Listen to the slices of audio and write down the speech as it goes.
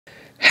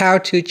How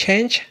to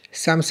change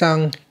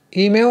Samsung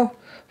email,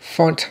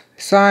 font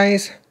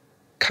size,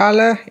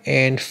 color,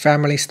 and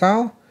family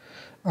style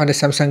on the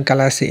Samsung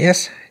Galaxy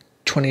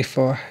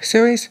S24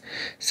 series.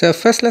 So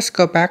first, let's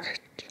go back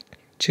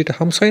to the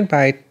home screen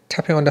by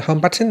tapping on the home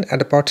button at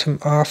the bottom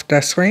of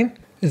the screen.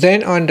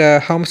 Then on the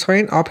home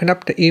screen, open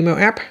up the email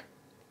app,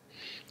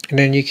 and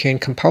then you can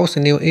compose a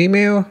new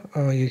email,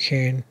 or you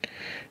can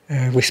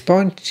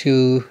respond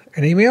to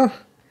an email.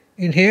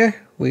 In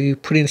here, we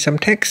put in some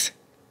text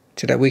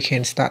so that we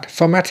can start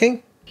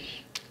formatting.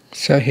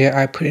 So here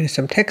I put in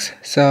some text,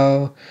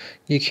 so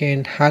you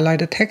can highlight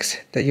the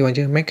text that you want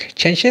to make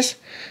changes.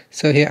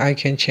 So here I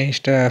can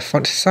change the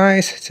font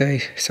size,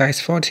 say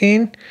size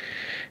 14.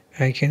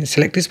 I can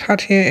select this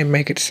part here and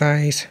make it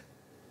size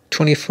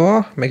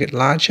 24, make it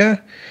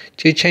larger.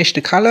 To change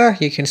the color,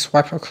 you can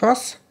swipe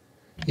across.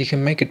 You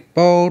can make it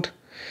bold.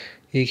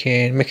 You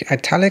can make it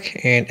italic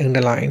and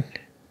underline.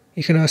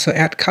 You can also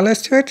add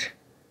colors to it.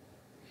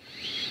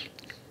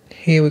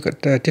 Here we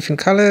got the different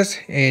colors,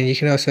 and you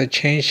can also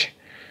change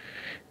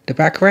the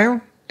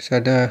background. So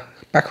the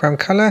background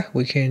color,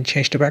 we can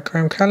change the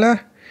background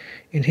color.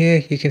 In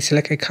here, you can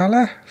select a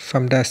color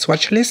from the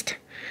swatch list,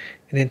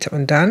 and then tap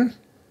on done.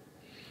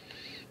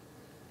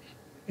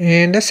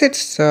 And that's it.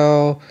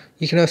 So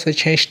you can also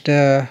change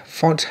the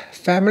font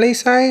family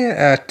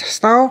size,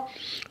 style.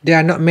 There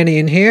are not many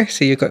in here.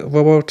 So you got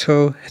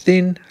Roboto,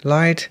 thin,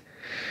 light.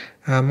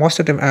 Most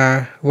of them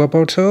are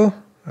Roboto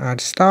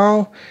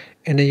style.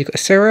 And then you got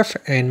serif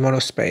and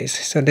monospace.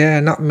 So there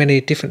are not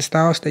many different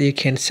styles that you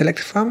can select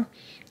from,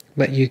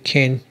 but you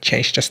can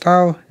change the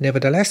style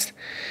nevertheless.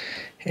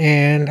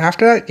 And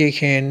after that, you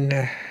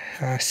can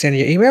send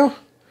your email.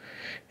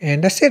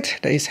 And that's it.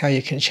 That is how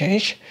you can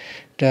change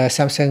the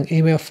Samsung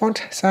email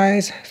font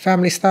size,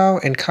 family style,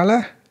 and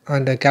color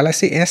on the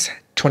Galaxy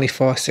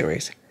S24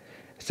 series.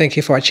 Thank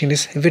you for watching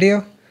this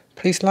video.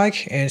 Please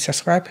like and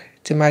subscribe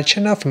to my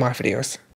channel for more videos.